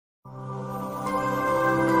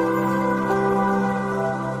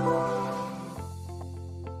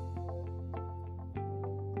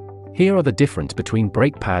Here are the difference between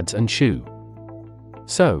brake pads and shoe.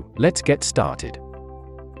 So, let's get started.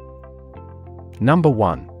 Number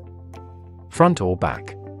 1. Front or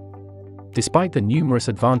back. Despite the numerous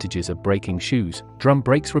advantages of braking shoes, drum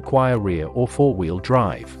brakes require rear or four-wheel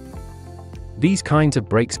drive. These kinds of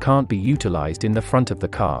brakes can't be utilized in the front of the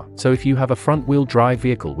car, so if you have a front-wheel drive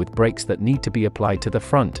vehicle with brakes that need to be applied to the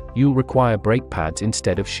front, you'll require brake pads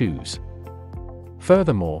instead of shoes.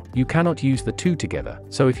 Furthermore, you cannot use the two together,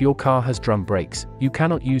 so if your car has drum brakes, you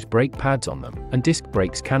cannot use brake pads on them, and disc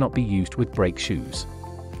brakes cannot be used with brake shoes.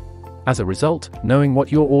 As a result, knowing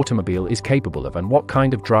what your automobile is capable of and what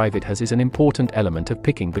kind of drive it has is an important element of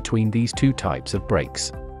picking between these two types of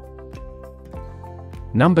brakes.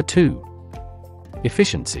 Number 2.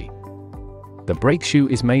 Efficiency. The brake shoe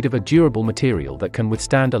is made of a durable material that can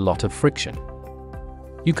withstand a lot of friction.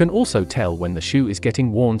 You can also tell when the shoe is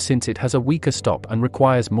getting worn since it has a weaker stop and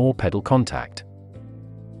requires more pedal contact.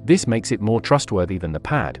 This makes it more trustworthy than the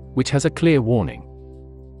pad, which has a clear warning.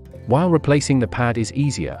 While replacing the pad is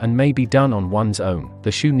easier and may be done on one's own,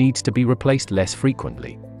 the shoe needs to be replaced less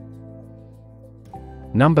frequently.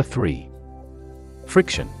 Number 3.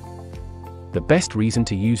 Friction. The best reason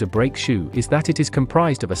to use a brake shoe is that it is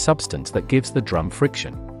comprised of a substance that gives the drum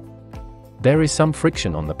friction. There is some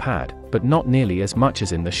friction on the pad, but not nearly as much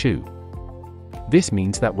as in the shoe. This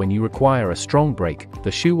means that when you require a strong brake, the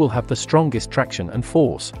shoe will have the strongest traction and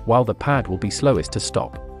force, while the pad will be slowest to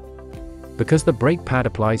stop. Because the brake pad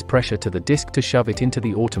applies pressure to the disc to shove it into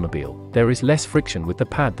the automobile, there is less friction with the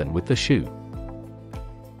pad than with the shoe.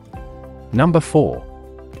 Number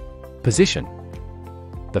 4. Position.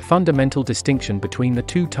 The fundamental distinction between the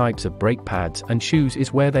two types of brake pads and shoes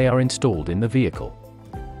is where they are installed in the vehicle.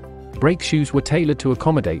 Brake shoes were tailored to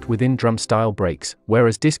accommodate within drum-style brakes,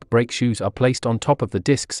 whereas disc brake shoes are placed on top of the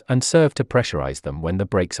discs and serve to pressurize them when the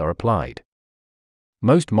brakes are applied.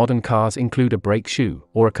 Most modern cars include a brake shoe,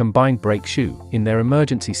 or a combined brake shoe, in their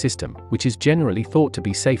emergency system, which is generally thought to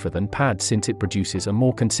be safer than pads since it produces a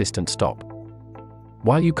more consistent stop.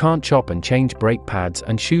 While you can't chop and change brake pads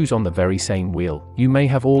and shoes on the very same wheel, you may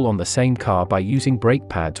have all on the same car by using brake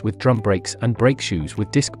pads with drum brakes and brake shoes with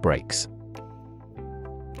disc brakes.